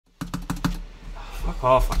Fuck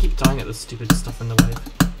off, I keep dying at this stupid stuff in the wave.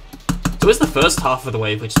 So it's the first half of the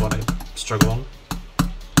wave which is what I struggle on.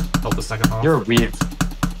 Not the second half. You're weird.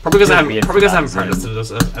 Probably because I haven't practiced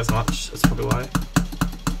it as much, that's probably why.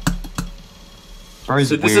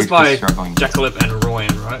 So this is by Jakalope and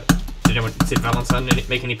Royen, right? Did Valentine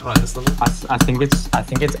make any part in this level? I think it's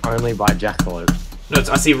only by Jakalope. No,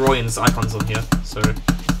 I see Royen's icons on here, so...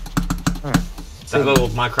 Oh. That little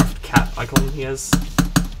Minecraft cat icon he has.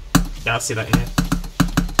 Yeah, I see that in here.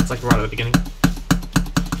 It's like right at the beginning.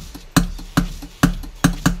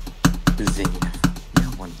 Zing.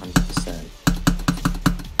 Yeah, 100%.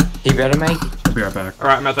 You better make? I'll be right back.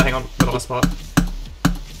 Alright, I'm out there, hang on, for the last part.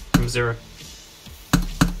 From 0.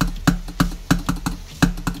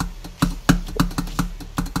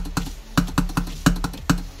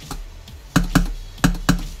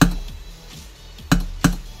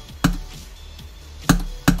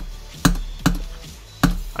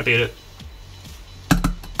 I beat it.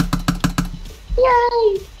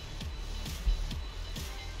 Yay!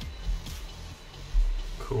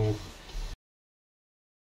 Cool.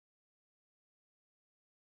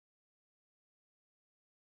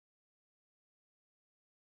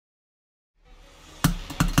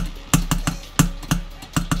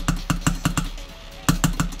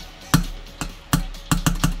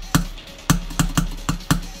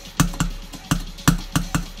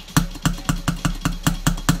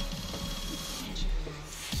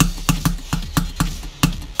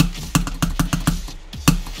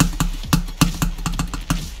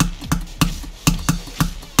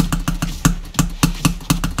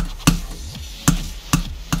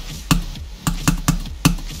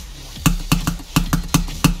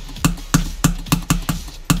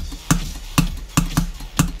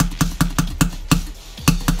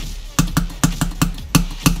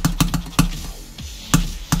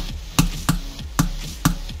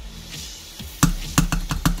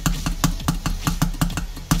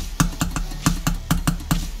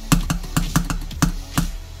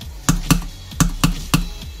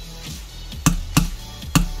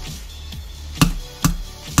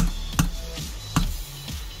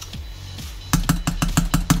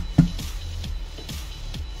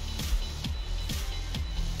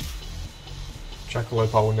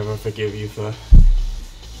 Jakalope, I will never forgive you for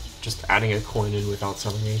just adding a coin in without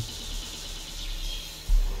telling me.